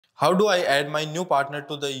How do I add my new partner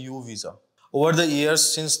to the EU visa? Over the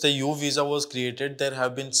years since the EU visa was created, there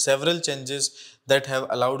have been several changes that have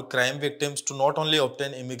allowed crime victims to not only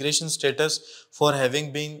obtain immigration status for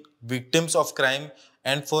having been victims of crime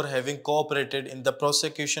and for having cooperated in the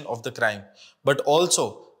prosecution of the crime, but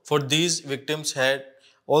also for these victims had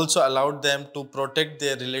also allowed them to protect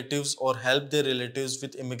their relatives or help their relatives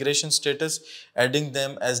with immigration status, adding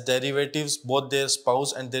them as derivatives both their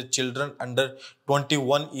spouse and their children under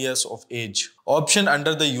 21 years of age. Option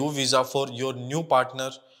under the U visa for your new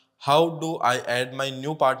partner. How do I add my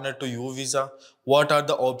new partner to U visa? What are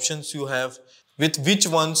the options you have? With which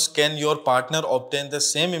ones can your partner obtain the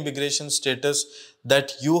same immigration status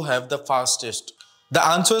that you have the fastest? The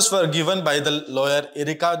answers were given by the lawyer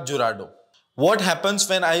Erika Jurado. What happens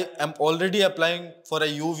when I am already applying for a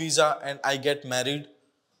U visa and I get married?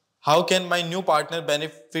 How can my new partner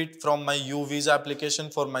benefit from my U visa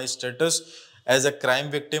application for my status as a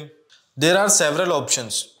crime victim? There are several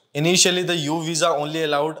options. Initially, the U visa only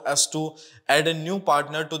allowed us to add a new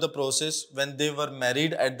partner to the process when they were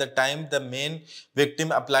married at the time the main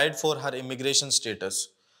victim applied for her immigration status.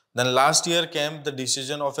 Then last year came the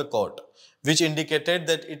decision of a court, which indicated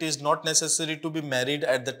that it is not necessary to be married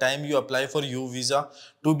at the time you apply for U visa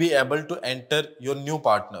to be able to enter your new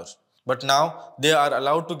partner. But now they are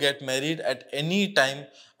allowed to get married at any time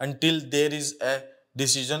until there is a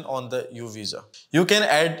decision on the U visa. You can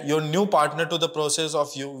add your new partner to the process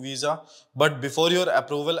of U visa, but before your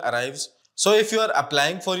approval arrives. So if you are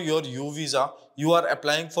applying for your U visa, you are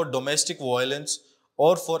applying for domestic violence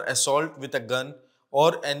or for assault with a gun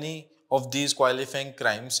or any of these qualifying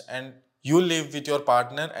crimes, and you live with your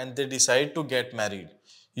partner and they decide to get married.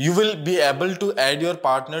 You will be able to add your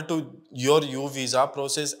partner to your U visa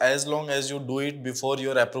process as long as you do it before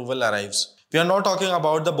your approval arrives. We are not talking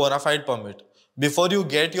about the bona fide permit. Before you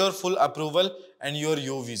get your full approval and your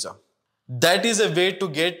U visa. That is a way to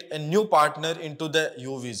get a new partner into the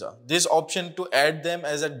U visa. This option to add them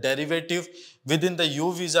as a derivative within the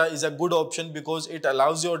U visa is a good option because it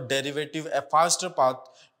allows your derivative a faster path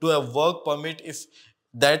to a work permit if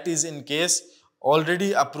that is in case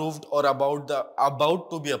already approved or about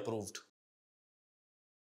to be approved.